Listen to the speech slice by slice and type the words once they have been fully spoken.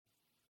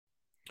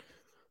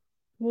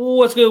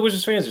What's good,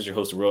 Wizards fans? It's your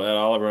host, the Real Ed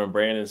Oliver and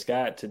Brandon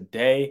Scott.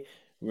 Today,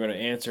 we're going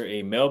to answer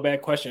a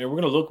mailbag question, and we're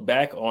going to look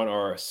back on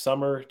our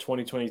summer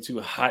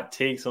 2022 hot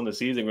takes on the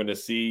season. We're going to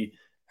see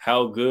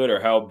how good or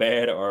how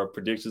bad our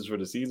predictions for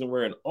the season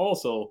were, and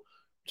also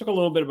talk a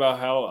little bit about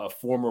how a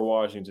former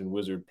Washington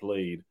Wizard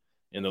played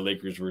in the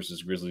Lakers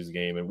versus Grizzlies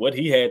game and what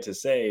he had to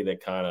say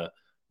that kind of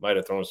might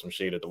have thrown some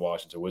shade at the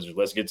Washington Wizards.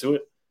 Let's get to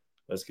it.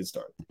 Let's get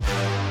started.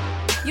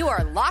 You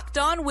are Locked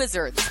On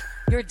Wizards,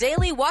 your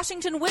daily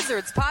Washington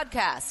Wizards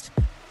podcast.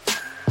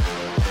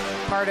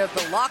 Part of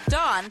the Locked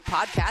On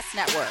Podcast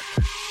Network,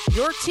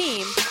 your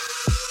team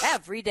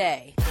every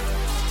day.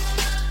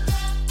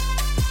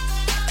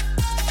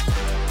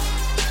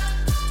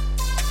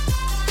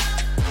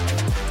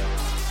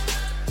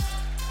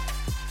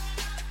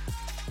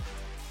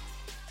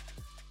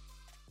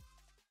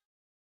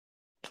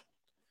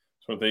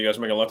 So thank you guys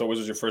for making Locked On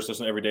Wizards your first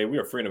listen every day. We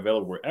are free and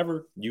available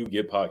wherever you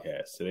get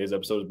podcasts. Today's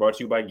episode is brought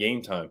to you by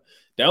Game Time.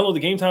 Download the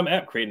Game Time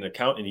app, create an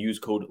account, and use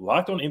code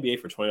LOCKEDONNBA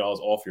for $20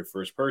 off your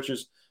first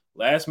purchase.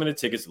 Last minute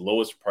tickets,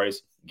 lowest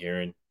price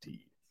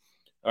guaranteed.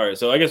 All right,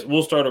 so I guess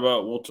we'll start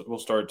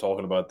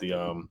talking about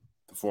the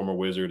former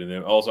Wizard, and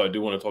then also I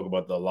do want to talk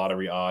about the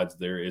lottery odds.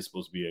 There is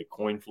supposed to be a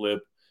coin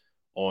flip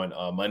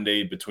on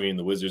Monday between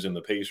the Wizards and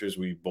the Pacers.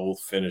 We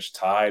both finished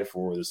tied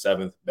for the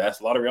seventh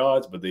best lottery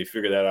odds, but they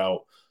figured that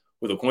out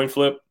with a coin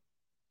flip.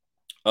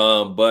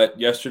 But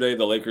yesterday,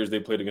 the Lakers, they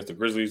played against the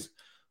Grizzlies.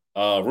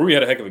 Rui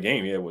had a heck of a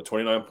game. He had,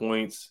 29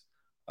 points.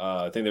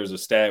 I think there was a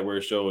stat where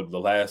it showed the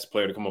last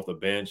player to come off the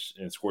bench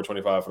and score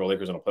 25 for the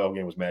Lakers in a playoff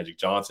game was Magic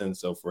Johnson.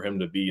 So for him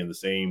to be in the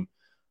same,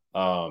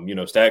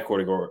 stat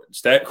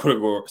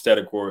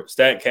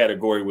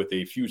category with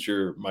a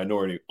future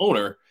minority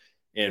owner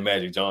in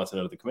Magic Johnson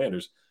of the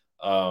Commanders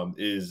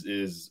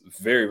is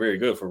very, very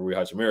good for Rui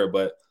Hachimura.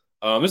 But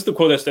this is the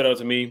quote that stood out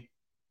to me.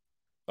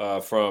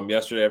 From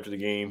yesterday after the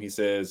game. He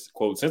says,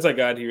 quote, "Since I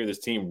got here, this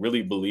team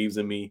really believes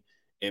in me.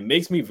 It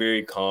makes me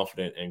very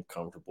confident and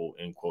comfortable,"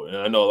 end quote. And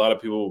I know a lot of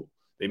people,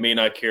 they may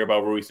not care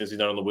about Rui since he's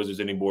not on the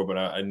Wizards anymore, but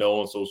I know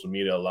on social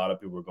media, a lot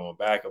of people are going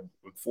back and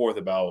forth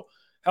about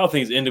how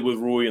things ended with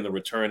Rui and the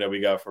return that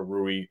we got for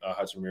Rui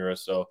Hachimura.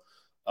 So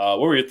what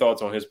were your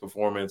thoughts on his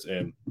performance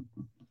and,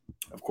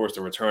 of course,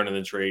 the return and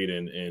the trade?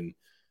 And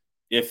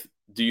if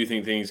do you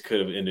think things could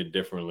have ended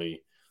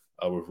differently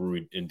with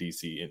Rui in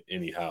DC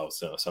anyhow,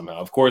 somehow?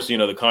 Of course,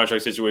 the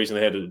contract situation,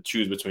 they had to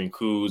choose between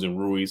Kuz and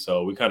Rui,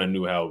 so we kind of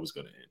knew how it was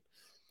going to end.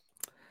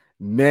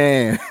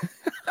 Man,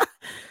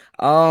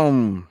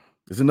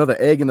 it's another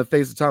egg in the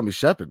face of Tommy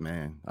Shepard,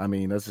 man. I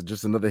mean, that's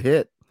just another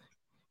hit.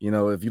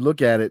 If you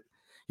look at it,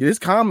 his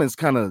comments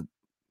kind of,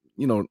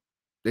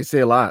 they say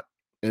a lot.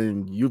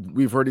 And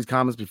we've heard these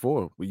comments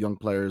before with young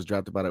players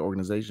drafted by the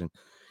organization.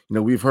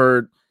 We've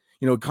heard,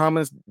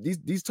 comments,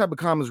 these type of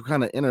comments were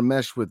kind of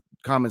intermeshed with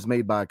comments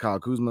made by Kyle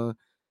Kuzma,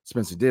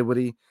 Spencer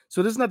Dinwiddie.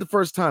 So this is not the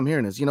first time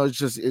hearing this. It's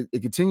just,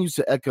 it continues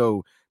to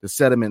echo the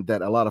sentiment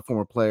that a lot of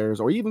former players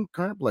or even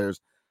current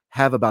players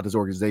have about this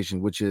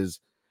organization, which is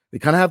they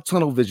kind of have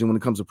tunnel vision when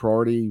it comes to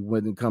priority,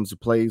 when it comes to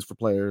plays for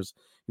players.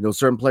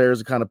 Certain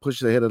players kind of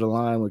push the head of the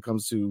line when it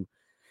comes to,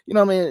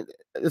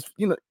 as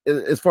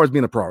far as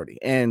being a priority.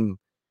 And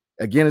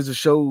again, it just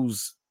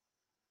shows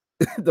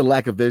the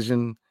lack of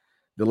vision,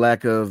 the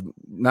lack of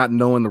not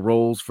knowing the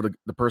roles for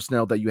the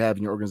personnel that you have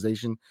in your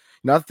organization.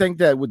 I think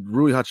that with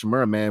Rui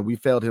Hachimura, man, we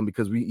failed him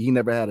because he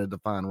never had a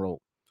defined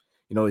role.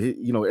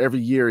 Every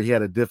year he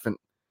had a different,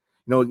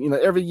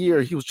 every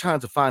year he was trying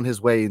to find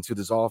his way into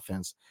this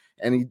offense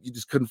and he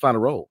just couldn't find a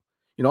role.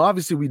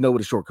 Obviously we know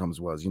what his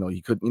shortcomings was.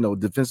 He could,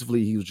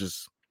 defensively he was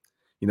just,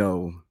 he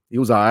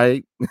was all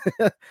right,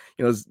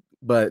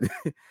 but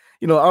on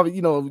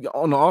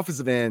the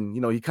offensive end,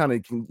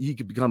 he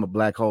could become a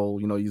black hole.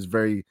 He's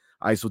very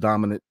ISO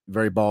dominant,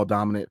 very ball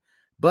dominant,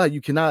 but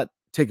you cannot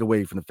take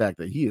away from the fact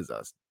that he is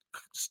a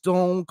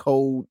stone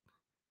cold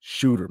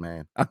shooter,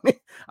 man. I mean,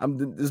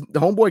 the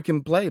homeboy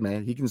can play,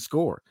 man. He can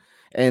score,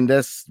 and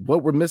that's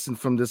what we're missing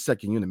from this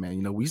second unit,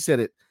 man. We said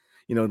it,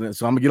 so I'm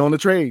gonna get on the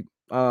trade.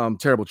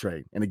 Terrible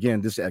trade, and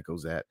again, this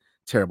echoes that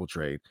terrible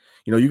trade.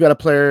 You got a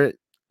player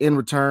in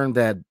return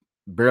that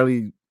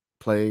barely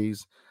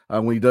plays.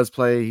 When he does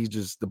play,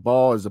 the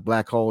ball is a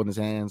black hole in his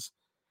hands.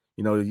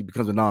 He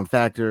becomes a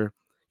non-factor.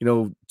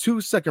 2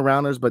 second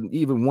rounders, but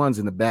even one's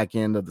in the back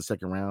end of the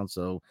second round.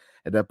 So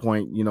at that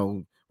point,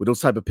 with those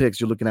type of picks,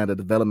 you're looking at a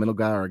developmental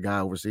guy or a guy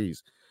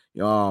overseas.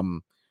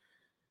 So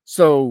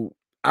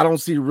I don't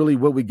see really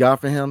what we got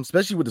for him,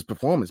 especially with his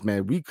performance,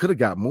 man. We could have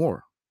got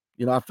more.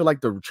 I feel like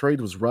the trade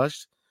was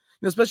rushed,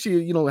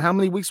 especially, how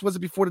many weeks was it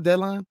before the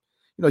deadline?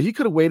 He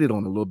could have waited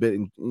on a little bit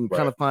and Right.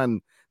 kind of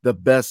find the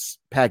best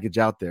package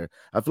out there.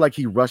 I feel like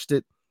he rushed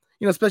it.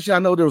 Especially I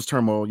know there was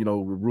turmoil,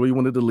 Rui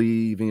wanted to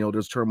leave,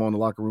 there's turmoil in the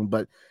locker room,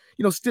 but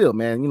still,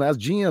 man, as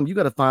GM, you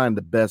got to find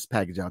the best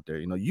package out there.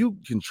 You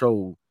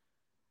control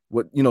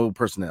what,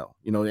 personnel,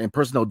 and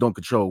personnel don't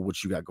control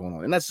what you got going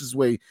on. And that's just the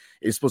way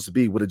it's supposed to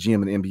be with a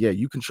GM in the NBA.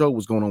 You control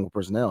what's going on with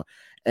personnel.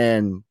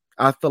 And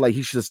I feel like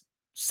he should have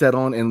set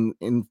on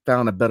and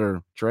found a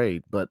better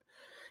trade. But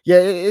Yeah,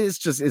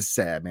 it's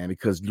sad, man,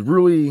 because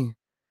Rui,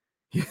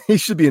 he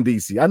should be in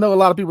DC. I know a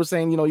lot of people are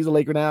saying, he's a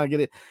Laker now. I get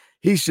it.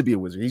 He should be a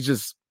Wizard. He's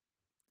just,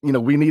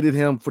 we needed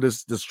him for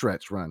this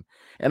stretch run.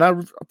 And I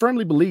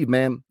firmly believe,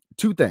 man,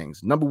 two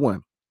things. Number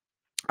one,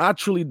 I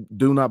truly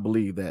do not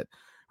believe that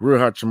Rui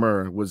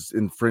Hachimura was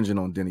infringing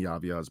on Denny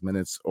Avia's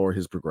minutes or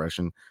his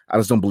progression. I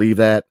just don't believe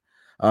that.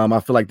 I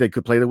feel like they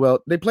could play well.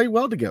 They played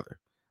well together.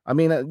 I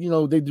mean,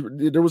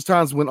 there was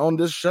times when on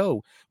this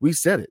show we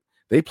said it.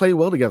 They played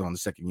well together on the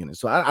second unit.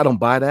 So I don't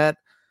buy that.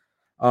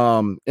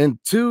 And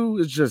two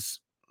is just,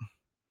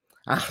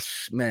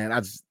 man, I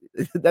just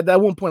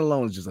that one point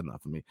alone is just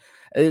enough for me.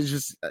 It's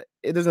just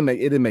it didn't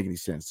make any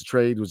sense. The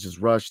trade was just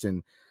rushed,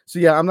 and so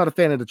yeah, I'm not a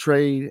fan of the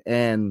trade,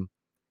 and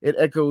it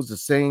echoes the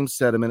same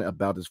sentiment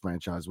about this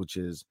franchise, which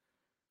is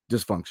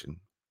dysfunction,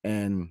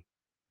 and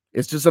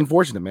it's just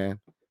unfortunate, man.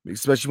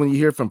 Especially when you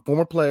hear from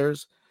former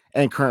players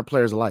and current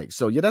players alike.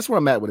 So yeah, that's where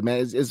I'm at with it, man.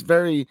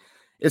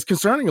 It's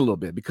concerning a little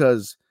bit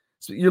because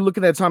you're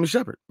looking at Tommy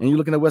Shepard and you're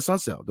looking at Wes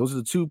Unseld. Those are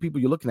the two people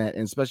you're looking at,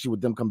 and especially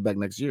with them coming back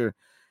next year,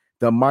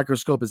 the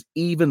microscope is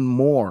even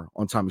more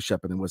on Tommy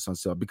Shepard and Wes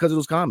Unseld because of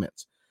those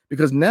comments.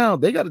 Because now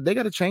they got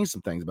to change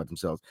some things about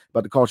themselves,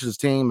 about the culture of this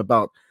team,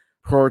 about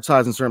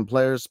prioritizing certain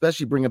players,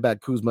 especially bringing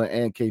back Kuzma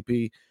and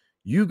KP.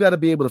 You got to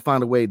be able to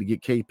find a way to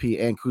get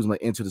KP and Kuzma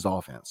into this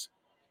offense.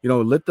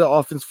 Let the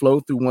offense flow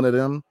through one of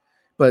them.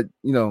 But,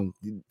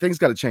 things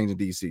got to change in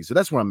DC. So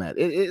that's where I'm at.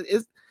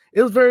 It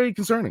was very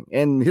concerning.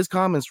 And his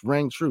comments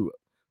rang true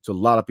to a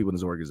lot of people in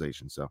his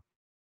organization. So.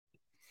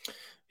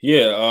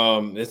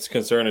 Yeah, it's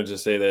concerning to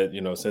say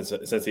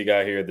that, since he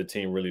got here, the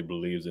team really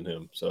believes in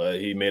him. So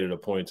he made it a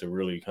point to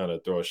really kind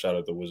of throw a shot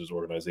at the Wizards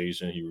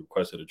organization. He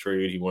requested a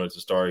trade. He wanted to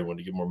start. He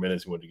wanted to get more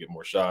minutes. He wanted to get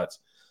more shots.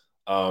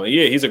 Yeah,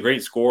 he's a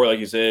great scorer. Like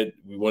you said,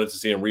 we wanted to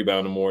see him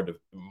rebound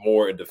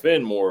more and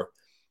defend more.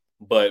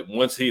 But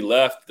once he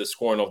left, the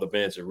scoring off the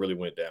bench, it really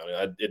went down.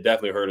 It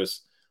definitely hurt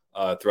us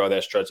throughout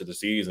that stretch of the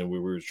season. We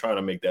were trying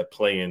to make that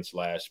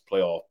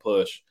play-in/playoff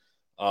push.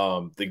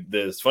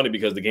 It's funny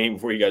because the game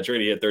before he got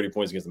traded, he had 30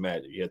 points against the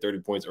Magic. He had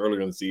 30 points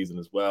earlier in the season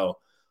as well.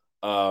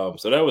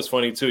 So that was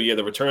funny too. Yeah,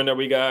 the return that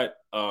we got,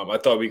 I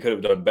thought we could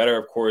have done better.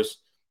 Of course,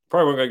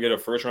 probably we're going to get a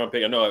first-round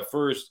pick. I know at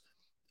first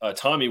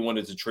Tommy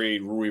wanted to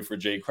trade Rui for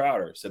Jay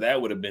Crowder. So that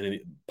would have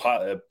been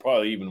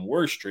probably even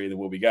worse trade than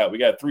what we got. We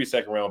got 3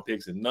 second-round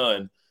picks and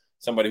none.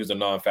 Somebody who's a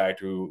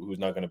non-factor who's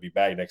not going to be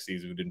back next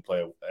season, who didn't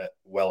play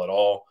well at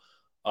all.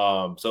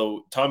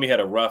 So Tommy had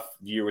a rough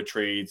year with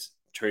trades,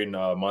 trading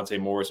Monte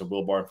Morris and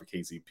Will Barton for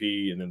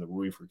KCP, and then the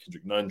Rui for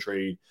Kendrick Nunn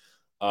trade.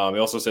 He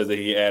also says that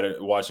he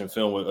added watching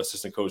film with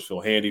assistant coach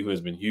Phil Handy, who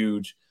has been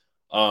huge.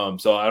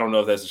 So I don't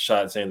know if that's a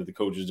shot saying that the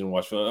coaches didn't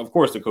watch film. Of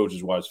course, the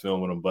coaches watch film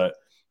with him, but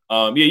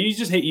yeah,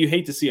 you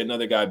hate to see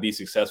another guy be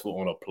successful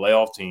on a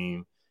playoff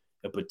team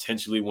and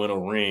potentially win a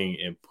ring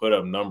and put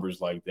up numbers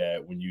like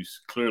that when you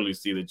clearly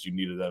see that you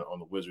needed that on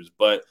the Wizards.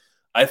 But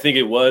I think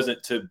it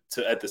wasn't to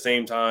at the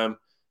same time,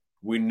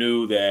 we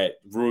knew that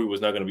Rui was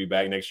not going to be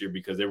back next year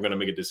because they were going to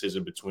make a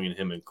decision between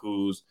him and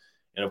Kuz.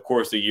 And of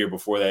course, the year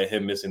before that,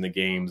 him missing the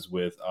games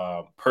with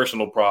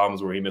personal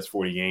problems where he missed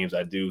 40 games,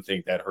 I do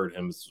think that hurt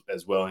him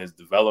as well in his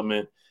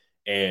development.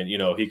 And,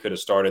 he could have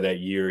started that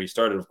year. He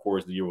started, of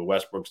course, the year with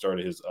Westbrook,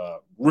 started his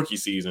rookie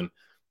season.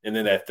 And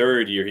then that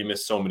third year, he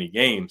missed so many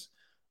games.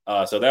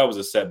 So that was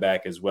a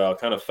setback as well.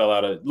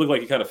 Looked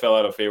like he kind of fell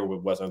out of favor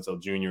with Wes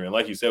Unseld Jr. And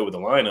like you said, with the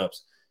lineups,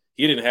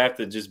 he didn't have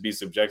to just be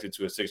subjected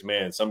to a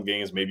 6-man. Some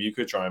games, maybe you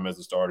could try him as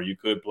a starter. You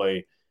could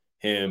play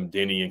him,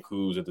 Denny, and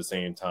Kuz at the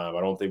same time.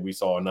 I don't think we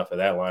saw enough of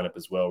that lineup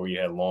as well, where you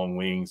had long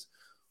wings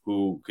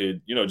who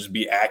could, just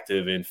be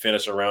active and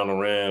finish around the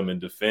rim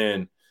and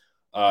defend.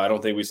 I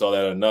don't think we saw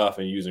that enough,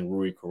 and using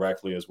Rui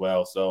correctly as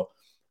well. So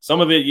some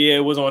of it, yeah,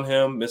 it was on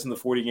him, missing the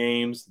 40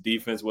 games.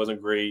 Defense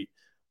wasn't great.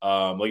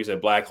 Like you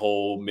said, black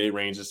hole,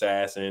 mid-range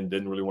assassin,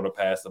 didn't really want to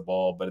pass the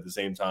ball. But at the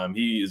same time,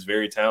 he is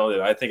very talented.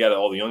 I think out of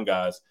all the young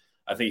guys,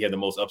 I think he had the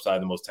most upside,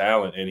 the most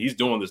talent. And he's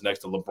doing this next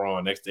to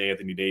LeBron, next to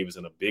Anthony Davis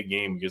in a big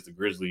game against the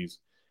Grizzlies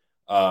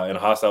in a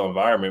hostile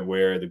environment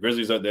where the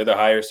Grizzlies, they're the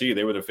higher seed.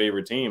 They were the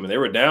favorite team, and they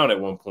were down at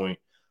one point.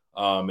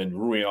 And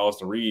Rui and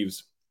Austin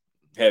Reeves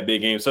had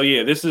big games. So,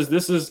 yeah, this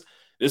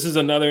is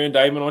another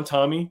indictment on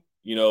Tommy.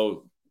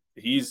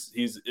 He's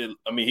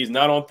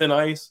not on thin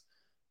ice.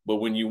 But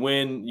when you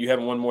win, you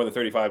haven't won more than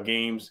 35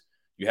 games.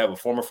 You have a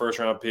former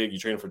first-round pick. You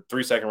trade him for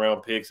 3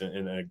 second-round picks,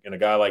 and a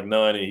guy like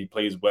Nunn, and he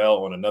plays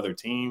well on another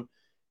team.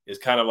 It's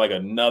kind of like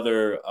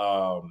another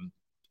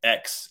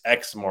X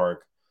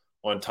mark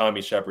on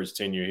Tommy Shepard's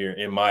tenure here,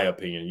 in my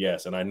opinion.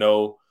 Yes, and I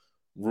know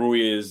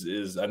Rui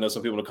is. I know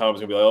some people in the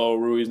comments are gonna be like, "Oh,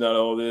 Rui's not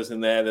all this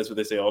and that." That's what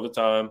they say all the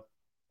time.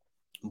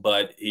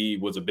 But he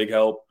was a big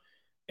help,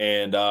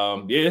 and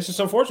yeah, it's just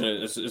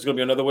unfortunate. It's going to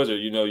be another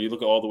Wizard. You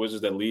look at all the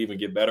Wizards that leave and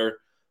get better.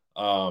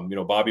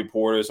 Bobby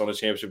Portis on the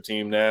championship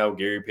team now.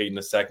 Gary Payton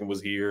II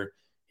was here.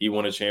 He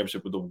won a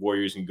championship with the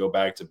Warriors. You can go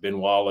back to Ben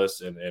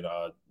Wallace and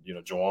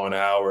Juwan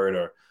Howard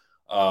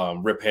or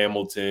Rip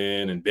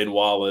Hamilton and Ben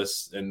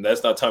Wallace. And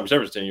that's not Tommy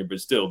Shepard's tenure,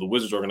 but still, the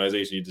Wizards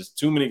organization, just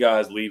too many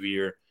guys leave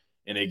here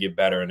and they get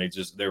better, and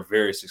they're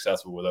very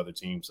successful with other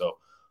teams. So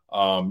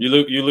you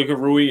look at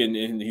Rui,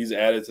 and he's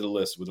added to the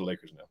list with the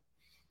Lakers now.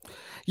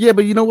 Yeah,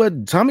 but you know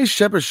what? Tommy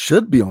Shepard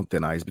should be on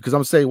thin ice because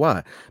I'm saying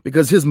why?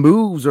 Because his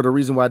moves are the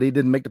reason why they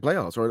didn't make the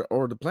playoffs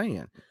or the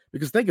play-in.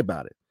 Because think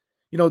about it.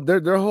 You know,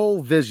 their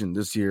whole vision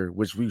this year,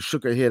 which we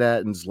shook our head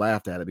at and just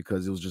laughed at it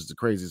because it was just the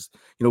craziest,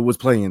 was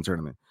play-in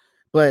tournament.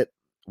 But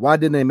why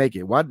didn't they make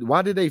it?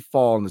 Why did they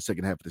fall in the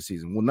second half of the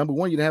season? Well, number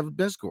one, you didn't have a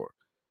bench score.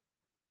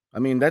 I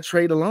mean, that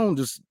trade alone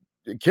just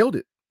killed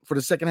it for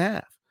the second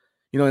half.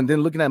 And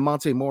then looking at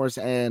Monte Morris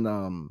and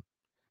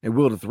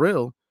Will the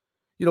Thrill,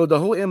 the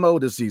whole MO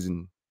this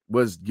season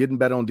was getting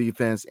better on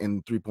defense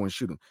and three-point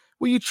shooting.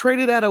 Well, you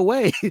traded that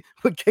away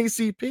with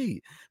KCP,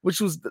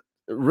 which was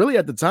really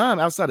at the time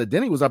outside of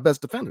Denny was our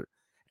best defender.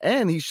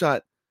 And he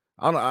shot,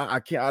 I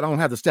don't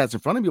have the stats in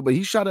front of me, but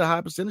he shot at a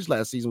high percentage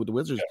last season with the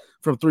Wizards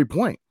from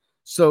 3-point.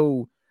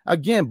 So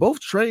again, both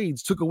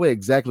trades took away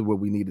exactly what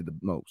we needed the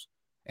most.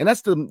 And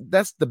that's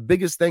the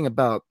biggest thing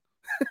about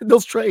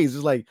those trades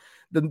is like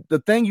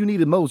the thing you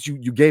needed most,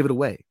 you gave it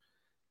away.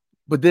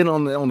 But then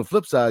on the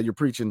flip side, you're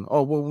preaching,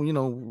 oh, well,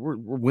 we're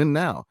winning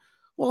now.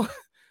 Well,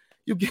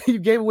 you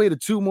gave away the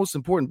two most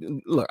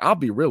important. Look, I'll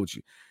be real with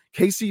you.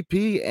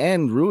 KCP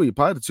and Rui are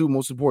probably the two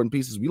most important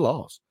pieces we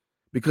lost.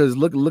 Because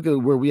look at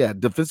where we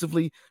at.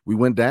 Defensively, we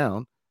went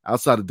down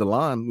outside of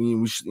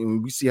DeLon.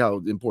 We see how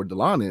important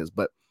DeLon is.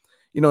 But,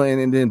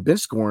 and then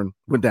bench scoring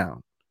went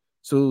down.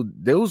 So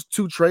those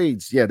two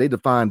trades, they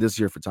defined this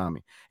year for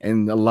Tommy.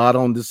 And a lot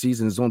on this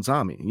season is on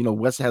Tommy.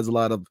 Wes has a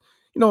lot of,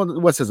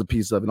 Wes has a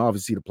piece of it, and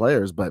obviously the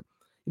players, but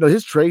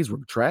his trades were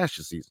trash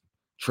this season.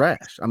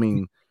 Trash. I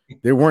mean,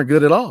 they weren't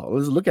good at all.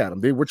 Let's look at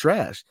them. They were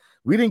trash.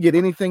 We didn't get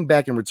anything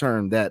back in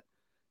return that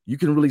you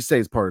can really say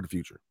is part of the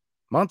future.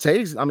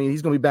 Monte's, I mean,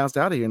 he's going to be bounced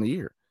out of here in a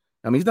year.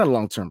 I mean, he's not a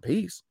long-term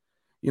piece.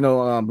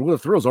 Will the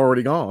Thrill's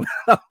already gone.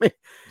 I mean,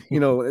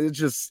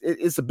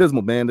 it's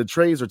abysmal, man. The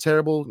trades are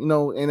terrible,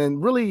 and then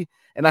really,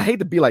 and I hate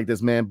to be like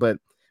this, man, but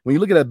when you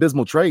look at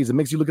abysmal trades, it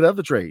makes you look at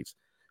other trades.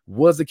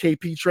 Was the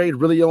KP trade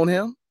really on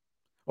him?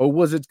 Or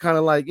was it kind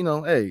of like,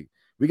 hey,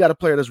 we got a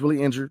player that's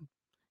really injured.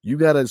 You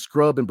got a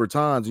scrub and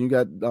Bertans, and you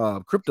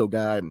got crypto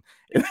guy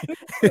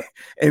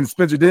and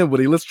Spencer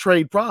Dinwiddie. Let's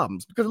trade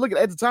problems. Because look,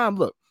 at the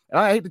time, and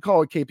I hate to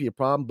call it KP a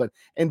problem, but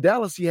in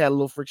Dallas, he had a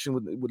little friction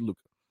with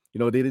Luka.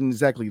 They didn't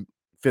exactly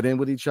fit in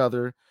with each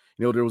other.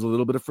 There was a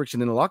little bit of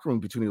friction in the locker room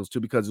between those two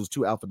because it was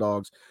two alpha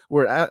dogs,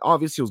 where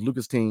obviously it was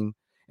Luka's team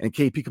and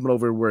KP coming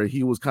over where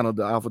he was kind of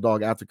the alpha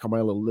dog after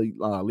Carmelo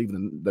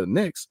leaving the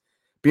Knicks,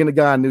 being a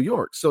guy in New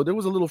York. So there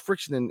was a little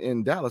friction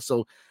in Dallas.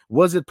 So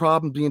was it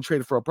problem being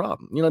traded for a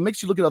problem? It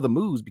makes you look at other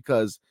moves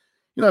because,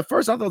 at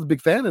first I thought I was a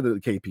big fan of the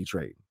KP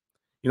trade.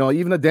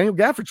 Even the Daniel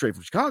Gafford trade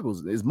from Chicago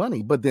is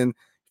money, but then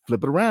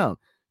flip it around.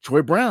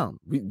 Troy Brown,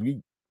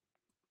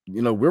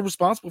 we're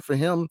responsible for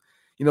him,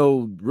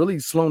 really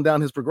slowing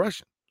down his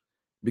progression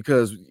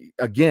because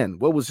again,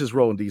 what was his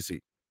role in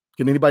DC?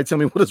 Can anybody tell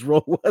me what his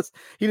role was?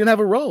 He didn't have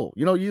a role,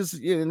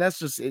 and that's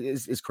just,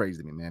 it's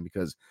crazy to me, man,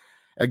 because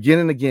again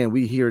and again,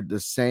 we hear the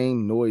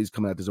same noise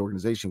coming out of this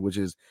organization, which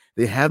is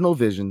they have no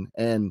vision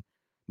and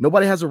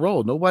nobody has a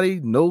role. Nobody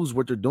knows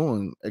what they're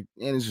doing. And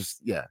it's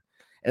just,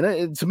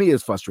 And to me,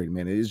 it's frustrating,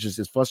 man.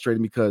 It's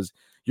frustrating because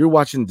you're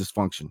watching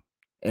dysfunction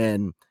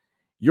and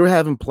you're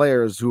having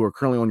players who are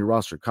currently on your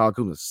roster. Kyle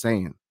Kuzma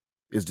saying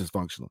is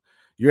dysfunctional.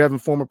 You're having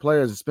former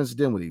players and Spencer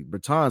Dinwiddie,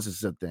 Bertans has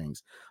said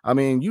things. I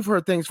mean, you've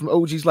heard things from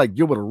OGs like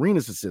Gilbert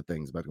Arenas has said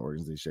things about the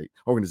organization.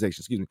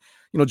 Excuse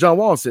me. John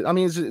Wall said. I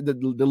mean,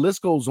 the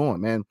list goes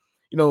on, man.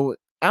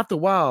 After a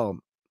while,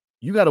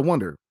 you got to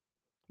wonder.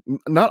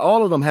 Not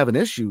all of them have an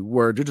issue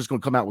where they're just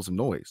going to come out with some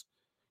noise.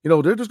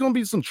 There's just going to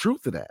be some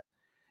truth to that.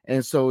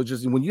 And so,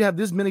 just when you have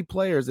this many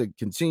players that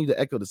continue to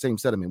echo the same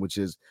sentiment, which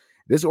is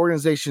this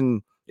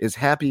organization is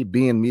happy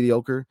being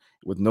mediocre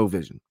with no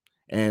vision.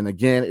 And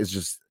again, it's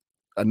just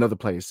another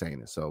player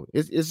saying it. So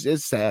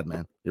it's sad,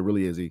 man. It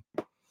really is. Yeah,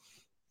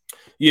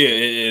 it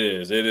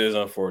is. It is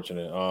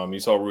unfortunate. You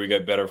saw Rui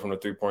get better from the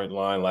 3-point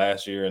line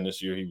last year, and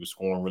this year he was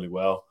scoring really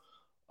well.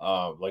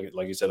 Like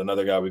you said,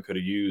 another guy we could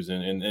have used.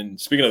 And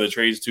speaking of the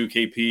trades too,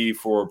 KP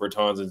for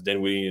Bertans and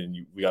Dinwiddie,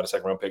 and we got a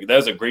second round pick. That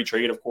was a great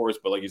trade, of course,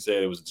 but like you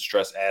said, it was a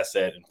distressed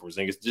asset, and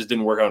Porzingis just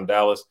didn't work out in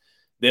Dallas.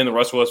 Then the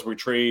Russell Westbrook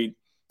trade,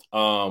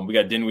 we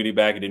got Dinwiddie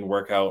back. It didn't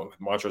work out.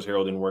 Montrezl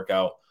Harrell didn't work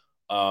out.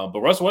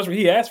 But Russell Westbrook,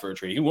 he asked for a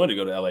trade. He wanted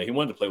to go to LA. He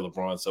wanted to play with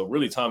LeBron. So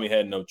really, Tommy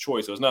had no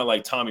choice. So it's not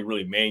like Tommy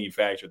really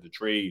manufactured the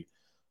trade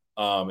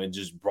and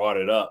just brought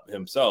it up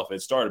himself.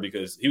 It started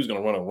because he was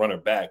going to run a runner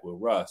back with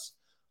Russ.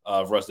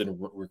 Russ didn't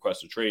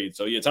request a trade.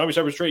 So, Tommy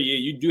Shepard's trade,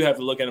 you do have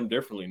to look at him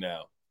differently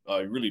now.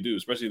 You really do,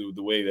 especially with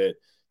the way that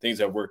things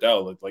have worked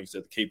out. Like you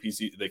said,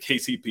 the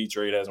KCP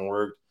trade hasn't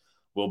worked.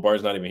 Will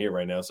Barnes not even here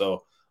right now.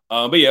 So,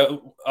 but yeah,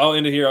 I'll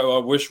end it here. I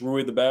wish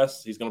Rui the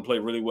best. He's going to play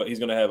really well. He's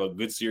going to have a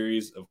good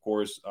series, of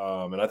course.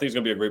 And I think he's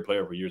going to be a great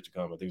player for years to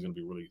come. I think he's going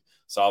to be really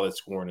solid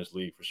scorer in this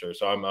league for sure.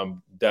 So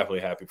I'm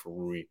definitely happy for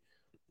Rui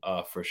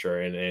for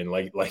sure. And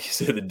like you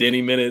said, the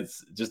Denny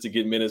minutes, just to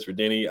get minutes for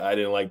Denny, I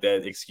didn't like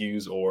that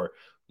excuse or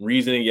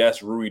reasoning.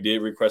 Yes, Rui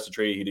did request a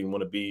trade. He didn't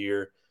want to be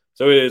here.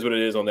 So it is what it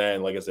is on that.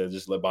 And like I said,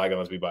 just let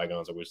bygones be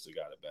bygones. I wish the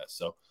guy the best.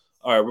 So,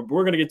 all right,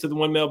 we're going to get to the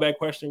one mailbag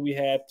question we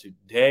have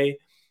today.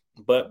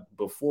 But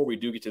before we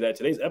do get to that,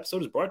 today's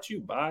episode is brought to you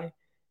by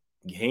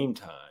Game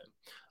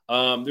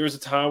Time. There was a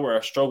time where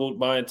I struggled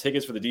buying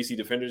tickets for the DC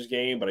Defenders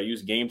game, but I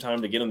used Game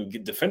Time to get them. The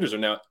Defenders are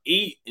now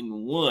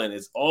 8-1.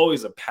 It's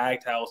always a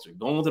packed house. They're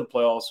going to the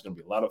playoffs. It's going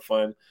to be a lot of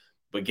fun.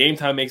 But Game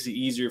Time makes it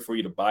easier for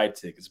you to buy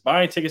tickets.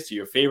 Buying tickets to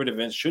your favorite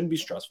events shouldn't be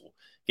stressful.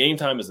 Game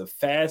Time is a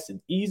fast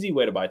and easy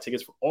way to buy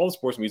tickets for all the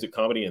sports, music,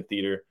 comedy, and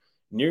theater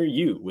near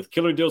you. With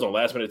killer deals on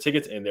last-minute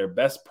tickets and their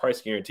best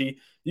price guarantee,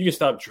 you can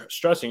stop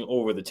stressing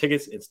over the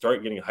tickets and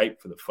start getting hyped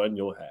for the fun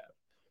you'll have.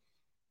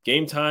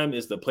 Game Time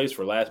is the place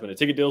for last-minute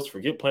ticket deals.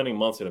 Forget planning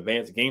months in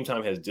advance. Game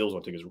Time has deals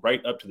on tickets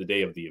right up to the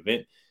day of the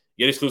event.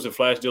 Get exclusive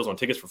flash deals on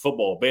tickets for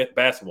football,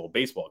 basketball,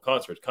 baseball,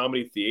 concerts,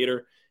 comedy,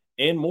 theater,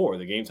 and more.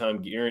 The Game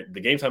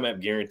Time app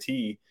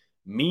guarantee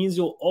means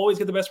you'll always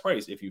get the best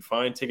price if you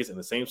find tickets in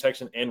the same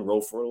section and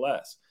row for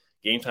less.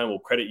 Game Time will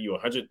credit you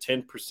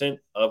 110%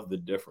 of the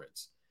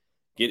difference.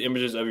 Get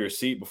images of your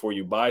seat before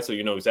you buy so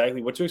you know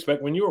exactly what to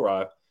expect when you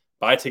arrive.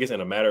 Buy tickets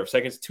in a matter of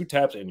seconds, 2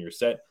 taps, and you're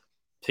set.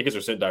 Tickets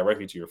are sent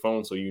directly to your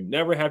phone, so you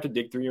never have to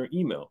dig through your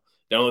email.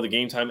 Download the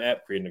Game Time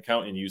app, create an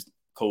account, and use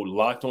code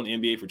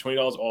LOCKEDONNBA for $20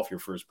 off your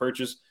first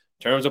purchase.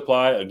 Terms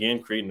apply.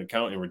 Again, create an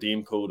account and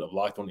redeem code of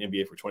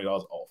LOCKEDONNBA for $20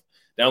 off.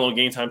 Download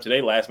Game Time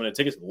today. Last-minute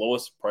tickets,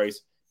 lowest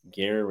price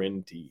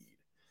guaranteed.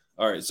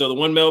 All right, so the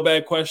one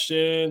mailbag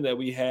question that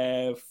we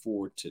have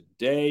for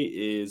today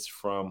is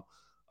from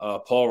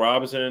Paul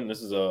Robinson.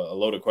 This is a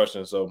loaded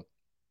question, so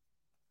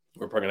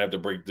we're probably going to have to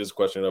break this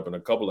question up in a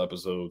couple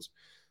episodes.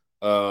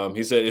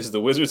 He said, is the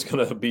Wizards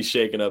going to be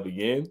shaken up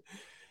again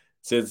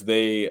since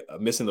they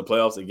missing the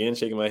playoffs again?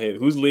 Shaking my head.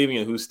 Who's leaving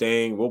and who's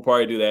staying? We'll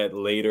probably do that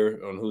later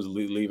on who's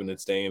leaving and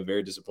staying.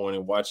 Very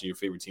disappointing watching your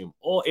favorite team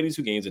all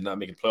 82 games and not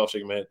making the playoffs.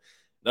 Shaking my head.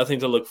 Nothing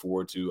to look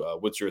forward to.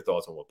 What's your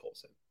thoughts on what Paul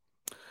said?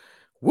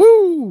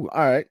 Woo!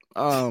 All right.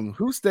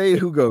 Who stays,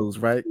 who goes,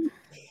 right?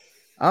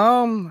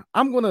 I'm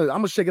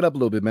gonna shake it up a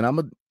little bit, man.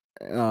 I'm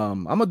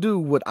gonna do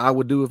what I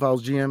would do if I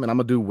was GM, and I'm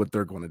gonna do what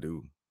they're gonna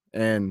do.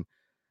 And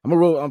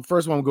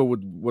first one, I'm gonna go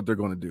with what they're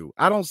gonna do.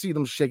 I don't see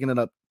them shaking it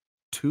up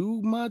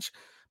too much,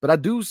 but I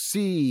do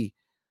see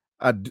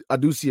a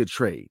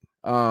trade.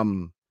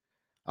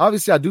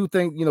 Obviously, I do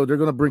think they're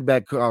gonna bring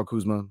back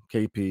Kuzma,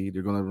 KP.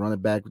 They're gonna run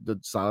it back with the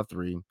solid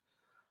 3.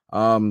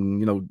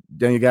 Daniel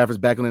Gafford's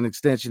back on an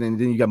extension, and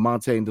then you got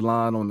Monte and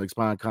DeLon on the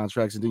expiring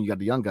contracts, and then you got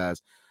the young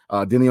guys,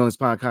 Denny on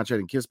expiring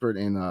contract, and Kispert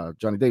and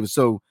Johnny Davis.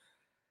 So,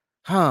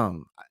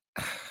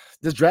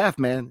 this draft,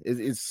 man,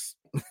 it's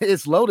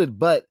loaded,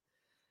 but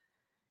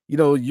we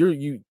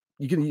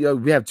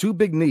have 2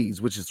 big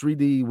needs, which is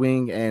 3D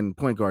wing and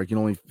point guard. You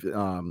can only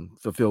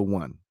fulfill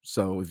one.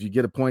 So if you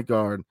get a point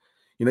guard,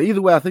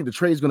 either way, I think the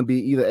trade is going to be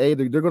either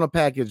they're going to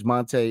package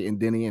Monte and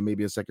Denny and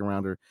maybe a second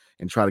rounder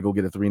and try to go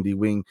get a 3D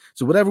wing.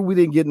 So whatever we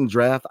didn't get in the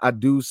draft, I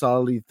do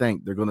solidly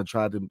think they're going to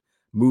try to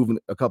move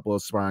a couple of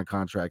aspiring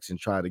contracts and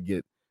try to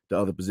get the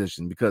other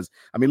position. Because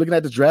looking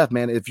at the draft,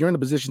 man, if you're in a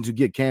position to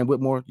get Cam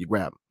Whitmore, you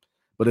grab him.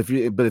 But if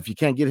you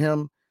can't get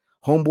him,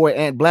 homeboy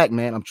Ant Black,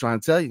 man, I'm trying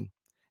to tell you,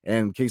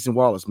 and Casey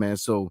Wallace, man.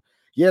 So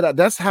yeah,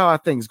 that's how I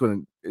think it's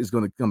going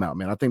to come out,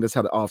 man. I think that's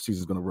how the offseason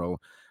is going to roll.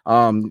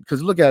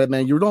 Because look at it,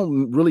 man, you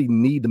don't really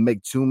need to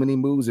make too many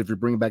moves if you're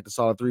bringing back the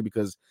solid 3,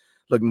 because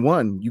look,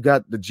 one, you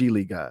got the G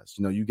League guys,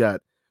 you got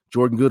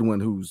Jordan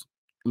Goodwin,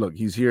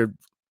 he's here,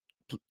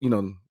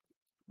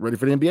 ready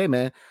for the NBA,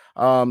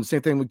 man.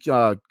 Same thing with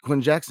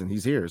Quinn Jackson,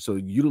 he's here, so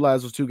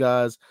utilize those 2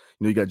 guys.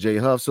 You got Jay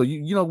Huff, so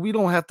we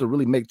don't have to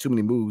really make too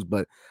many moves,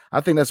 but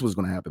I think that's what's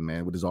going to happen,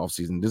 man, with this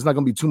offseason. There's not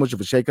going to be too much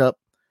of a shakeup.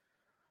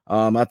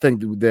 I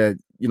think that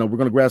we're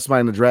going to grab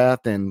somebody in the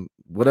draft, and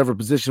whatever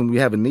position we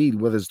have a need,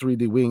 whether it's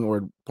 3D wing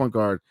or point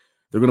guard,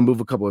 they're going to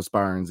move a couple of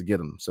aspirings to get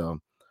them. So,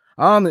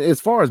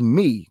 as far as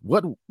me,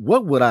 what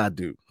would I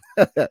do?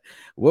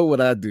 What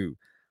would I do?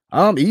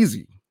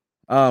 Easy.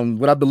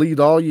 What I believed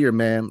all year,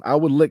 man. I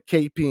would let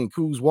KP and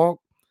Kuz walk.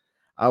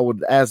 I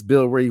would ask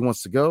Bill where he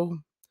wants to go.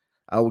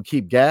 I would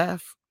keep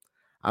Gaff.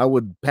 I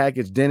would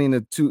package Denny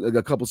into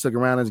a couple second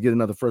rounders, get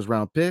another first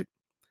round pick.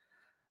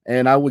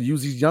 And I would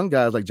use these young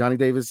guys like Johnny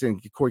Davis and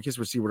Corey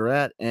Kispert, see where they're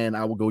at, and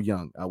I would go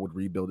young. I would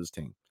rebuild this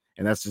team,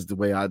 and that's just the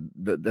way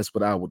that's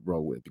what I would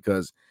roll with,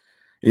 because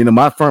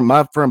my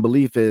firm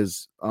belief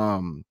is,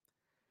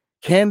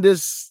 can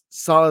this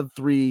solid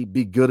 3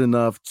 be good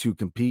enough to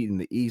compete in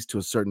the East to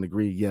a certain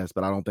degree? Yes,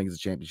 but I don't think it's a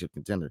championship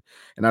contender.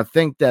 And I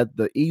think that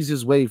the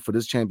easiest way for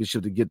this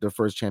championship to get their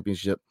first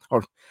championship,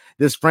 or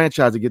this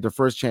franchise to get their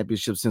first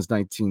championship since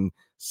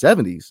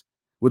 1970s,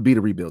 would be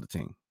to rebuild the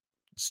team,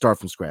 start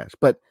from scratch.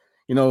 But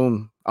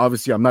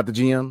obviously I'm not the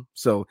GM,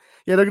 so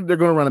yeah, they're going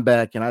to run it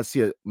back, and I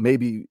see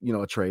maybe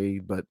a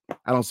trade, but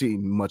I don't see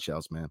much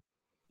else, man.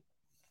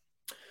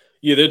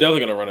 Yeah, they're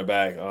definitely going to run it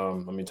back.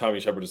 Tommy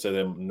Shepard has said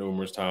that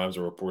numerous times,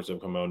 or reports have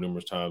come out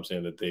numerous times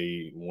saying that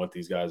they want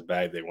these guys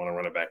back. They want to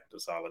run it back to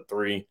solid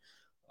 3.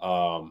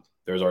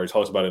 There's already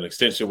talks about an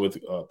extension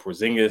with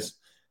Porzingis.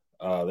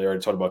 They already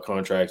talked about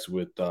contracts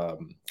with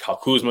Kyle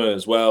Kuzma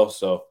as well.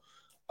 So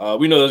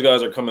we know those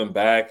guys are coming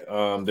back.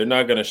 They're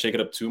not going to shake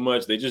it up too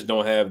much. They just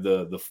don't have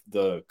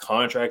the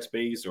contract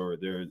space, or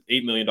they're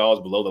 $8 million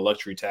below the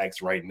luxury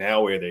tax right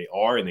now where they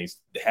are, and they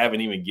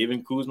haven't even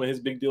given Kuzma his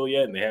big deal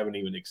yet, and they haven't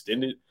even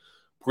extended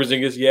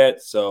Porzingis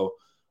yet. So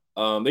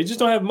they just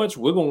don't have much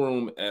wiggle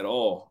room at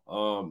all.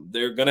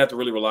 They're going to have to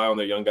really rely on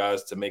their young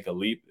guys to make a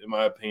leap, in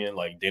my opinion.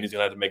 Like Danny's going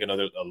to have to make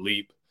a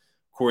leap.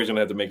 Corey's going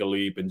to have to make a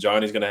leap, and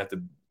Johnny's going to have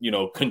to,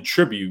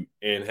 contribute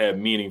and have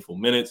meaningful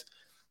minutes.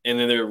 And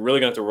then they're really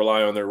going to have to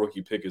rely on their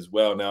rookie pick as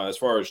well. Now, as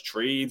far as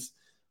trades,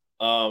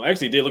 I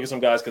actually did look at some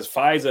guys because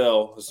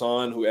Faisal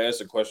Hassan, who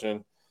asked a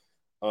question,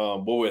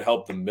 what would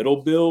help the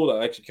middle build?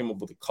 I actually came up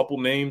with a couple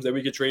names that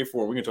we could trade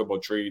for. We can talk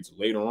about trades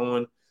later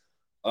on.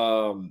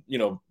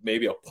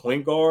 Maybe a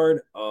point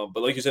guard.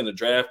 But like you said in the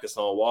draft,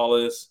 Cason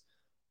Wallace,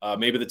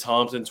 maybe the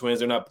Thompson twins.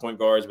 They're not point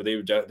guards, but they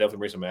would definitely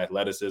bring some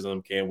athleticism.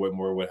 Cam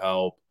Whitmore would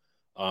help.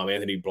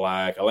 Anthony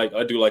Black.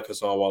 I do like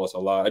Cason Wallace a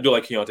lot. I do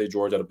like Keontae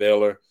George out of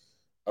Baylor.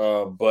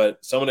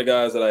 But some of the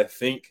guys that I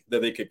think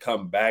that they could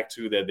come back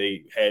to that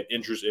they had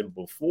interest in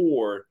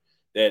before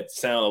that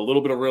sound a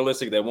little bit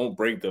realistic, that won't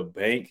break the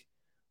bank,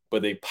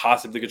 but they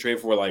possibly could trade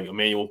for, like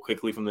Emmanuel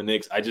Quickly from the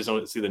Knicks. I just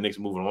don't see the Knicks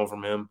moving on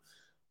from him.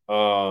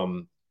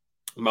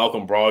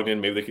 Malcolm Brogdon,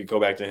 maybe they could go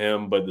back to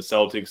him, but the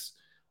Celtics,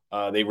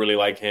 they really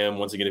like him.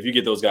 Once again, if you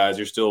get those guys,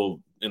 you're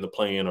still in the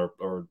play-in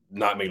or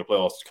not making the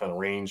playoffs kind of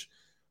range.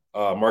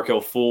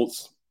 Markelle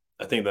Fultz,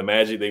 I think the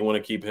Magic, they want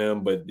to keep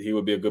him, but he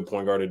would be a good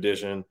point guard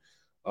addition.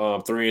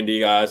 3-and-D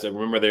guys,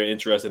 remember they're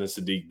interested in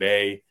Sadiq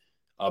Bey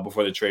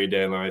before the trade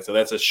deadline. So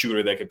that's a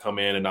shooter that could come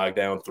in and knock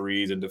down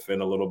threes and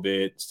defend a little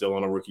bit, still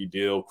on a rookie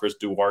deal. Chris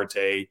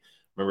Duarte,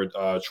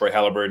 remember Troy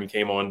Halliburton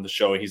came on the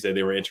show and he said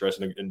they were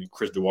interested in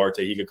Chris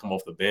Duarte. He could come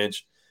off the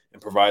bench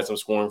and provide some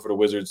scoring for the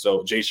Wizards.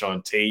 So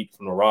Jayshawn Tate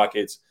from the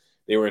Rockets,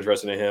 they were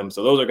interested in him.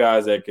 So those are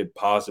guys that could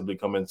possibly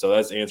come in. So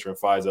that's answering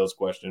Faisal's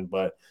question.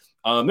 But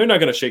they're not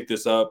going to shake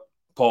this up,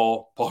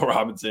 Paul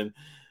Robinson.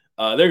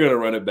 They're going to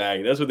run it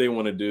back. That's what they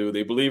want to do.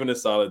 They believe in a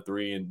solid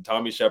three. And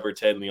Tommy Shepard,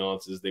 Ted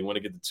Leonsis, they want to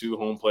get the 2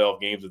 home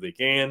playoff games if they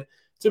can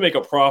to make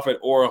a profit,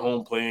 or a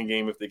home playing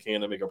game if they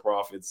can to make a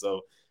profit.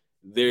 So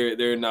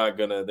they're not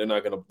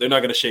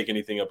gonna shake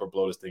anything up or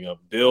blow this thing up.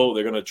 Bill,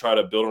 they're gonna try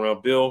to build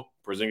around Bill.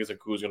 Porzingis and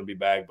Kuz going to be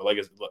back, but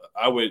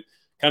I would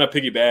kind of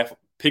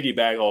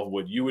piggyback off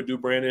what you would do,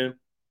 Brandon.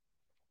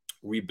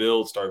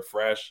 Rebuild, start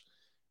fresh.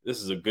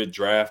 This is a good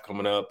draft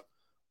coming up.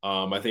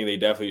 I think they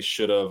definitely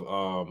should have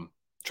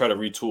tried to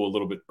retool a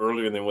little bit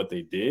earlier than what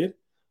they did.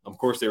 Of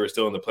course, they were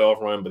still in the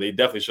playoff run, but they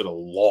definitely should have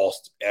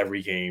lost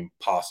every game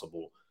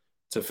possible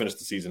to finish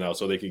the season out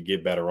so they could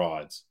get better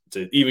odds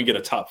to even get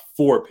a top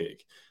 4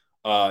 pick.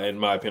 In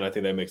my opinion, I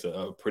think that makes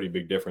a pretty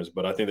big difference.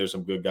 But I think there's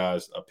some good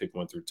guys pick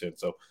 1 through 10.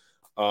 So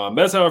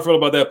that's how I feel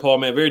about that, Paul,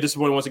 man. Very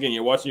disappointing once again.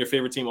 You're watching your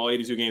favorite team all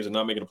 82 games and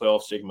not making the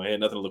playoffs, shaking my head.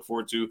 Nothing to look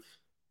forward to.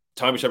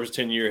 Tommy Shepard's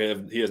 10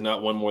 year, he has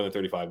not won more than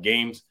 35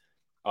 games.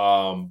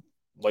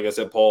 Like I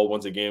said, Paul,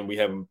 once again, we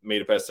haven't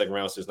made it past the second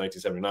round since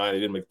 1979. They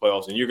didn't make the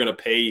playoffs. And you're going to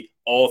pay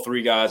all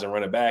 3 guys and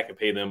run it back and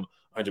pay them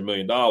 $100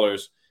 million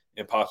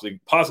and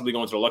possibly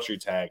go into the luxury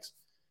tax.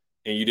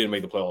 And you didn't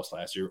make the playoffs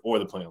last year or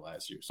the plan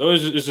last year. So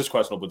it's just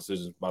questionable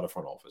decisions by the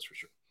front office for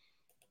sure.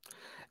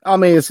 I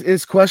mean,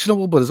 it's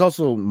questionable, but it's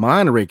also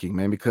mind-raking,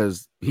 man,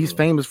 because he's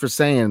famous for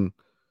saying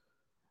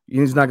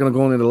he's not going to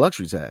go into the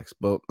luxury tax,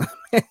 but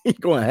he's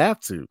going to have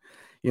to.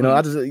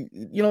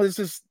 It's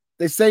just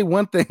they say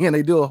one thing and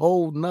they do a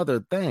whole nother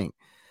thing.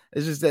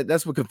 It's just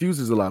that's what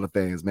confuses a lot of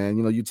fans, man.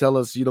 You tell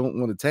us you don't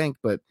want to tank,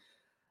 but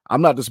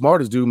I'm not the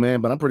smartest dude, man,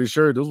 but I'm pretty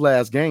sure those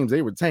last games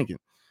they were tanking.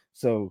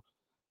 So,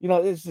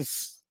 it's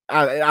just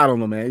I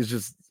don't know, man. It's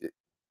just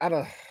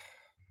again,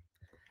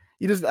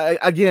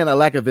 a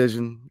lack of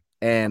vision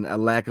and a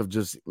lack of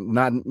just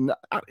when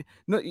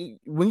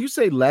you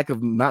say lack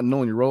of not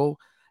knowing your role,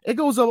 it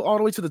goes all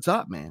the way to the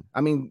top, man.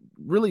 I mean,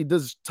 really,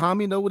 does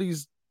Tommy know what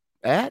he's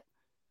at?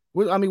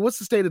 I mean, what's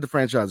the state of the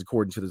franchise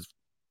according to this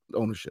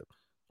ownership?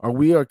 Are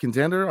we a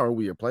contender? Are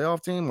we a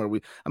playoff team? What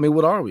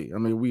are we? I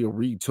mean, we are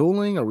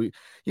retooling? Are we,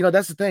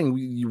 that's the thing.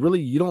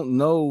 You don't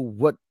know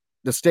what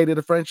the state of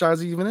the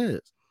franchise even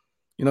is.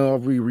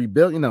 If we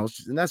rebuild,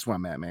 and that's where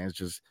I'm at, man. It's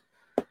just,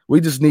 we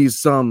just need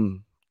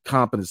some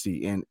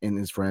competency in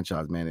this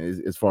franchise, man,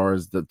 as far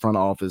as the front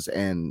office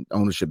and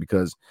ownership,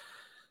 because,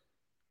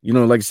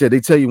 like I said, they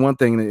tell you one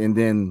thing and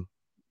then,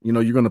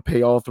 you're going to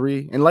pay all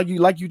 3. And like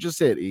you just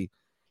said,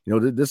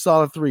 this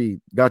solid 3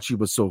 got you,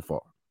 but so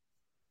far.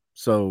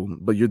 So,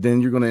 but you're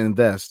going to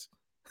invest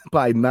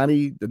by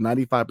 90 to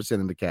 95%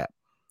 in the cap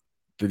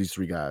to these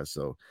 3 guys.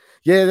 So,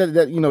 yeah,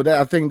 that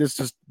I think this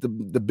is the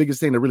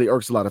biggest thing that really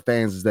irks a lot of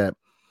fans is that,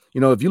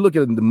 if you look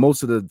at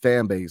most of the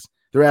fan base,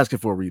 they're asking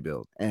for a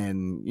rebuild.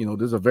 And,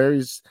 there's a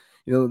very,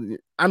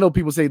 I know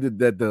people say that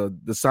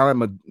the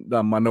silent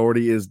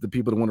minority is the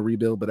people that want to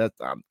rebuild, but that's,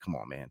 come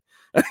on, man.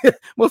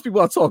 Most people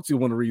I talk to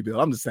want to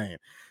rebuild. I'm just saying.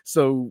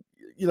 So,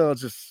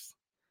 just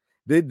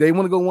they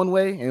want to go one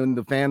way and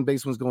the fan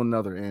base wants to go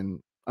another.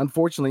 And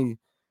unfortunately,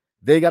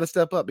 They got to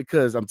step up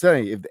because I'm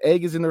telling you, if the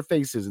egg is in their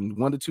faces in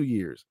 1 to 2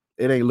 years,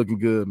 it ain't looking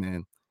good,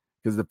 man.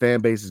 Because the fan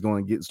base is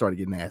going to start to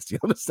get nasty.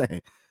 I'm just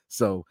saying.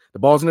 So the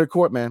ball's in their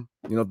court, man.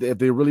 You know, if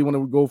they really want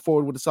to go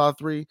forward with the solid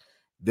 3,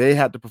 they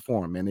have to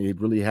perform, and they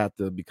really have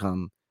to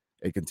become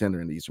a contender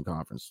in the Eastern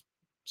Conference.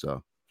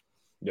 So,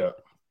 yeah,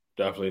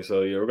 definitely.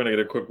 So yeah, we're gonna get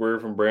a quick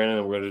word from Brandon,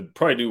 and we're gonna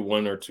probably do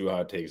 1 or 2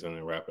 hot takes and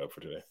then wrap it up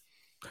for today.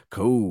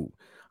 Cool.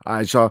 All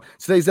right, y'all.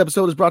 Today's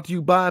episode is brought to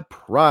you by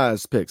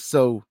Prize Picks.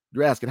 So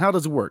you're asking, how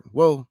does it work?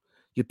 Well,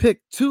 you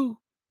pick 2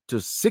 to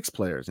 6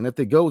 players, and if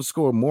they go to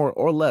score more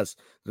or less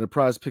than the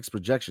Prize Picks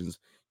projections,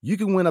 you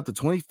can win up to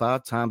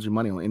 25 times your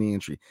money on any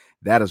entry.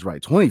 That is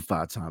right,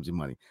 25 times your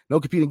money. No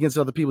competing against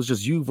other people. It's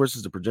just you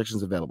versus the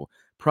projections available.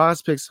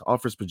 Prize Picks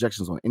offers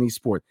projections on any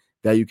sport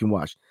that you can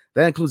watch.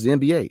 That includes the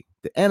NBA,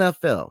 the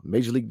NFL,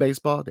 Major League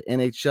Baseball, the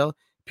NHL,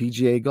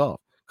 PGA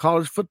Golf,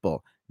 college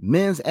football,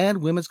 men's and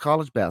women's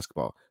college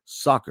basketball,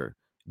 soccer,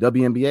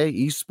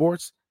 WNBA,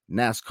 esports,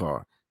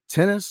 NASCAR,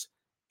 tennis,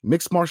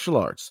 mixed martial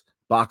arts,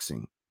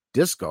 boxing,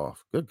 disc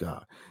golf, good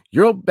God,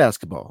 Euro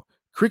basketball,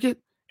 cricket,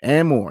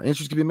 and more.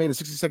 Entries can be made in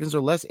 60 seconds or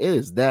less. It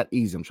is that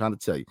easy. I'm trying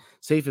to tell you.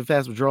 Safe and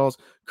fast withdrawals.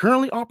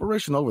 Currently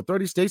operational over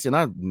 30 states and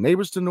our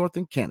neighbors to north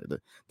in Canada.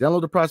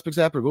 Download the PrizePicks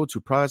app or go to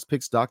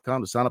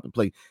prizepicks.com to sign up and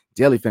play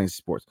daily fantasy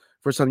sports.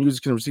 First-time users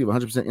can receive a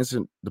 100%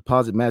 instant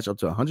deposit match up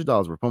to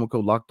 $100 with promo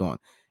code Locked On.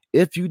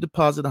 If you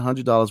deposit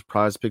 $100,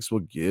 Prize Picks will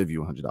give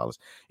you $100.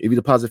 If you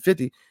deposit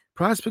 $50,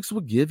 Prize Picks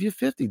will give you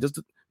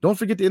 $50. Don't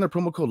forget to enter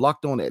promo code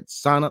Locked On at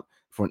sign up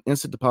for an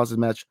instant deposit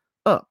match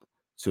up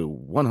to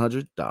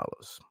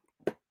 $100.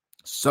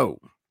 So,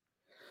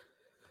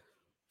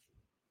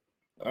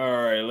 all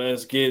right,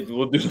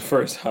 we'll do the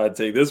first hot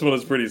take. This one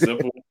is pretty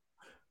simple.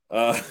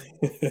 And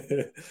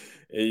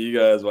you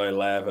guys might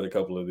laugh at a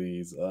couple of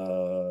these.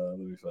 Let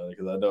me find it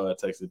because I know I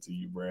texted to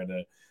you,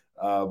 Brandon.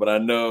 But I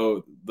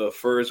know the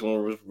first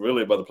one was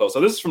really about the playoffs.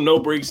 So this is from No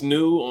Breaks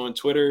New on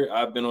Twitter.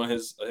 I've been on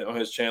his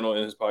channel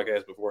and his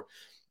podcast before.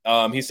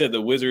 He said the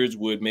Wizards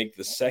would make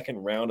the second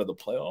round of the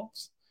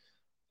playoffs.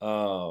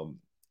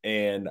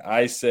 And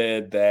I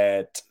said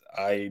that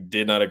I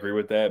did not agree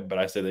with that, but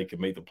I said they could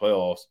make the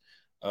playoffs.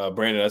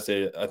 Brandon,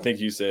 I think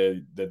you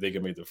said that they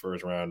could make the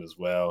first round as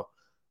well.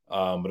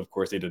 But of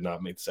course, they did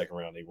not make the second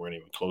round. They weren't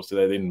even close to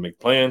that. They didn't make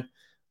the plan.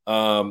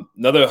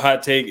 Another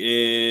hot take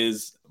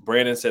is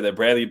Brandon said that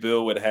Bradley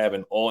Beal would have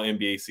an all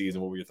NBA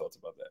season. What were your thoughts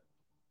about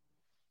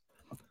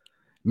that?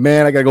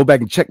 Man, I got to go back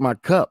and check my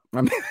cup.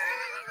 I mean,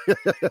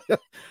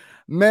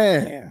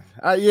 man,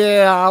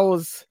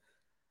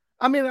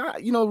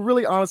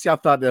 really, honestly, I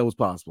thought that was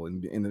possible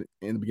in the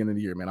beginning of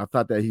the year, man. I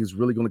thought that he was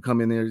really going to come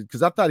in there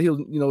because I thought he was,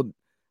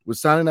 with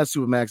signing that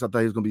Supermax, I thought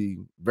he was going to be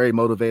very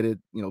motivated,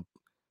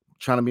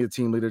 trying to be a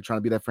team leader, trying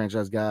to be that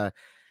franchise guy.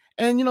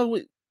 And,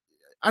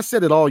 I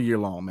said it all year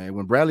long, man.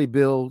 When Bradley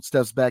Beal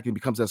steps back and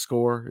becomes that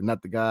scorer and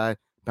not the guy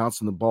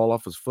bouncing the ball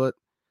off his foot,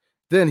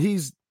 then he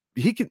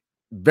could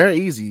very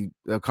easy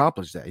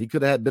accomplish that. He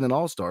could have been an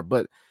all-star,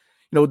 but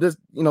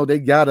they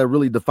gotta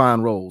really define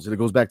roles. And it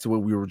goes back to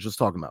what we were just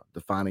talking about,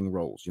 defining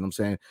roles. You know what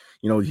I'm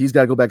saying? He's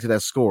got to go back to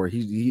that score.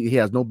 He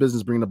has no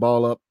business bringing the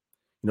ball up,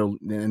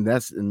 and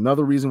that's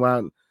another reason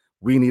why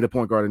we need a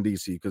point guard in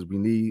DC, because we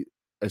need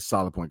a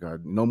solid point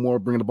guard. No more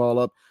bringing the ball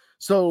up.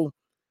 So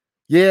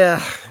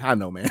yeah, I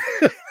know, man.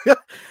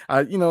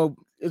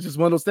 It's just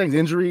one of those things.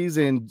 Injuries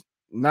and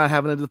not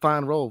having a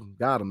defined role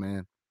got him,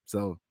 man.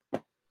 So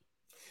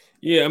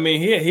yeah, I mean,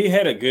 he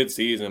had a good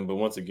season, but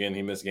once again,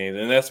 he missed games,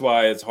 and that's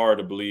why it's hard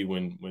to believe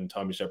when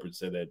Tommy Shepard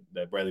said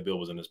that Bradley Beal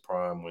was in his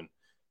prime when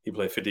he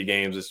played 50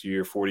 games this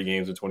year, 40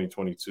 games in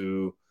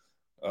 2022.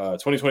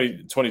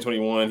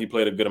 2021, he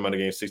played a good amount of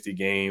games, 60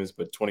 games,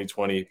 but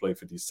 2020 he played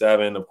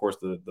 57. Of course,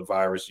 the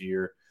virus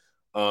year.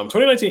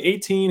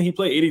 2019-18, he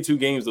played 82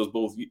 games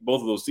both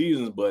of those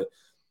seasons, but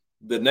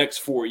the next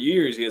 4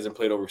 years he hasn't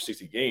played over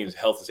 60 games.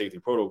 Health and safety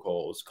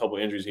protocols, a couple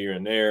injuries here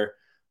and there.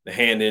 The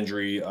hand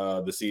injury,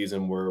 the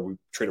season where we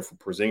traded for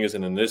Porzingis,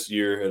 and then this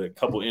year had a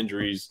couple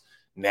injuries,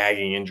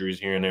 nagging injuries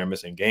here and there,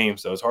 missing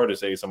games. So it's hard to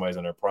say somebody's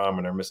in their prime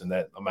and they're missing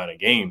that amount of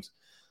games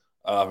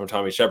from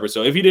Tommy Shepard.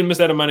 So if he didn't miss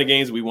that amount of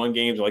games, we won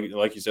games,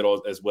 like you said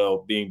as well,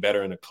 being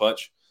better in the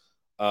clutch.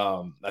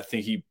 I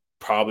think he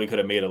probably could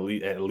have made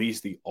at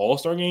least the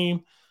All-Star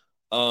game.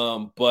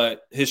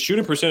 But his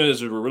shooting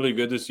percentages were really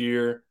good this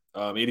year.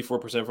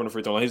 84% from the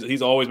free throw line.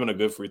 He's always been a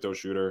good free throw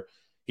shooter.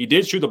 He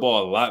did shoot the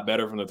ball a lot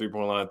better from the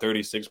three-point line,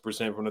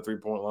 36% from the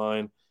three-point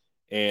line,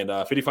 and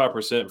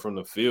 55% from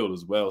the field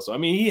as well. So, I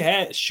mean, he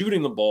had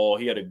shooting the ball.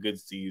 He had a good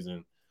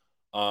season.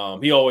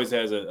 He always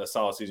has a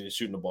solid season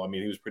shooting the ball. I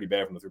mean, he was pretty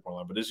bad from the three-point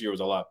line, but this year was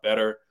a lot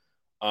better.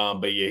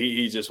 But, yeah,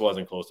 he just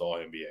wasn't close to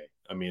All-NBA.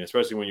 I mean,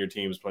 especially when your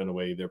team is playing the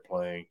way they're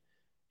playing.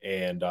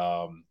 And,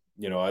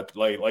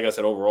 like I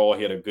said, overall,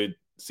 he had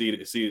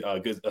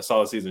a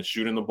solid season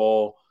shooting the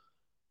ball.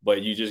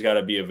 But you just got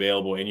to be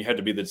available, and you had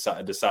to be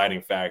the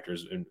deciding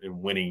factors in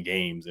winning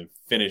games and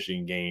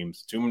finishing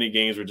games. Too many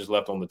games were just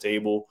left on the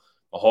table.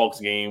 The Hawks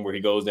game where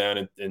he goes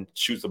down and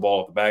shoots the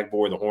ball off the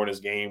backboard. The Hornets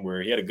game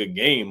where he had a good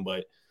game,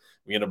 but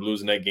We ended up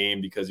losing that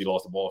game because he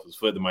lost the ball off his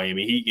foot. The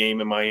Miami Heat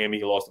game in Miami,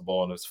 he lost the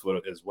ball on his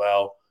foot as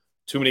well.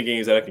 Too many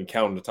games that I can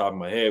count on the top of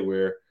my head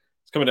where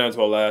it's coming down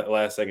to a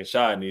last second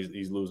shot and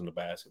he's losing the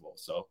basketball.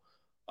 So,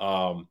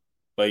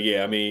 but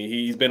yeah, I mean,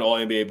 he's been all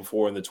NBA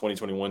before in the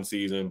 2021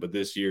 season, but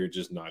this year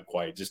just not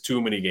quite. Just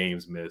too many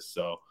games missed.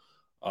 So,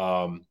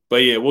 but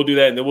yeah, we'll do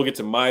that, and then we'll get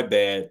to my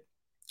bad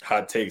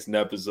hot takes in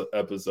episode.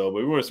 But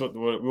we want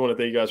to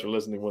thank you guys for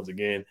listening once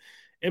again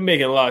and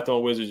making Locked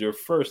On Wizards your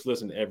first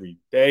listen every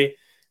day.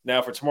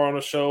 Now, for tomorrow on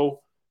the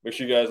show, make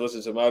sure you guys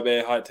listen to my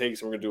bad hot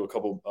takes. And we're gonna do a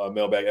couple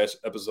mailbag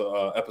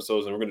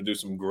episodes, and we're gonna do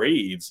some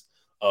grades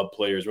of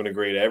players. We're gonna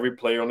grade every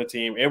player on the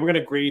team, and we're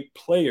gonna grade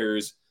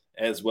players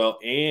as well,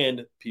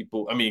 and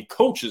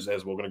coaches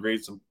as well. We're gonna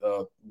grade some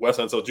Wes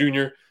Unseld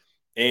Jr.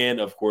 and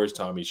of course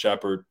Tommy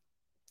Shepard.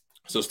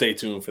 So stay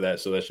tuned for that.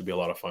 So that should be a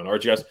lot of fun. All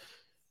right, you guys.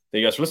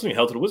 Thank you guys for listening.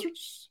 Hell to the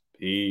Wizards.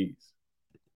 Peace.